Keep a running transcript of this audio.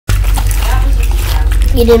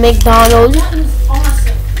Eating McDonald's. That was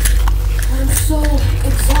awesome. I'm so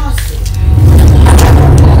exhausted.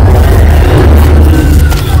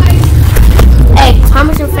 Hey,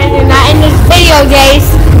 promise your friends are not in this video, guys.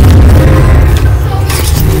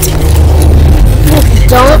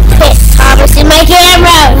 Don't put Thomas in my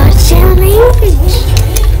camera. What's your language?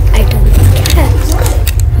 I don't care.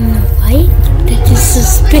 Why? That is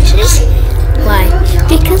suspicious. Why?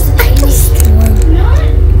 Because I was the one.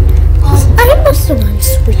 I was the one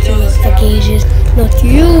switching off the gauges, not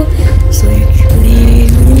you. So you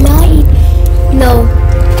clearly lied. No,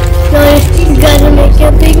 you gotta make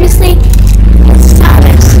a big mistake. It's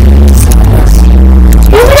Thomas.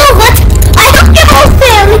 You know what? I hope your whole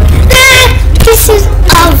family pieces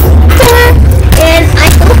of her, and I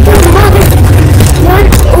hope your mother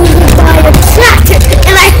runs over by a tractor,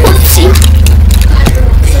 and I hope she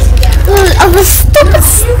of a stupid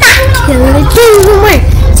snack killer that didn't even work.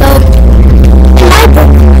 So, in my book,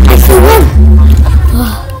 I feel one.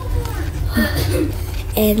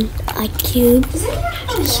 And I killed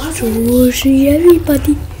destroying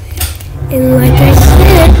everybody. And like I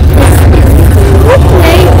said,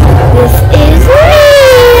 this is real.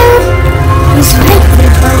 He's right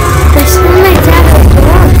there, there's no my dad was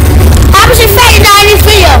wrong. How was your face not in this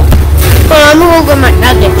video? Well, I'm gonna go get my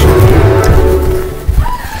nuggets.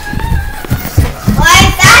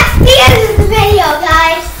 Alright, that's the end of the video,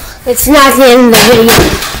 guys. It's not the end of the video.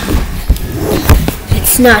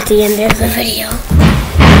 It's not the end of the video.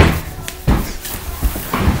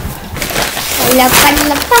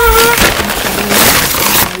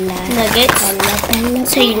 Nuggets.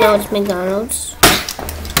 So you know it's McDonald's.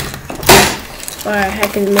 Or I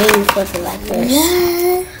can maybe flip it like this.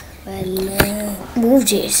 Move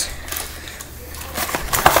this.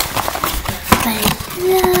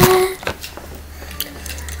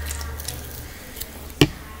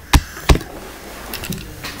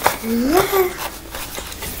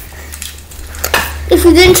 If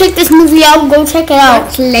you didn't check this movie out, go check it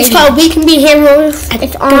out. It's called We Can Be Heroes.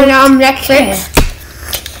 It's on Netflix.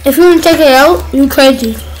 If you didn't check it out, you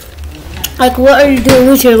crazy. Like, what are you doing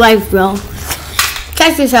with your life, bro?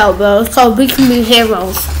 Check this out, bro. It's called We Can Be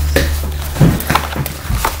Heroes.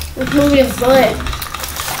 This movie is lit.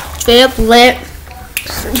 Straight up lit.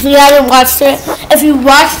 If you haven't watched it, if you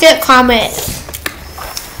watched it, comment.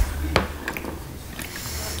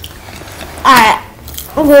 Alright.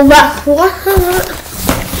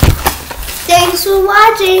 Thanks for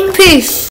watching. Peace.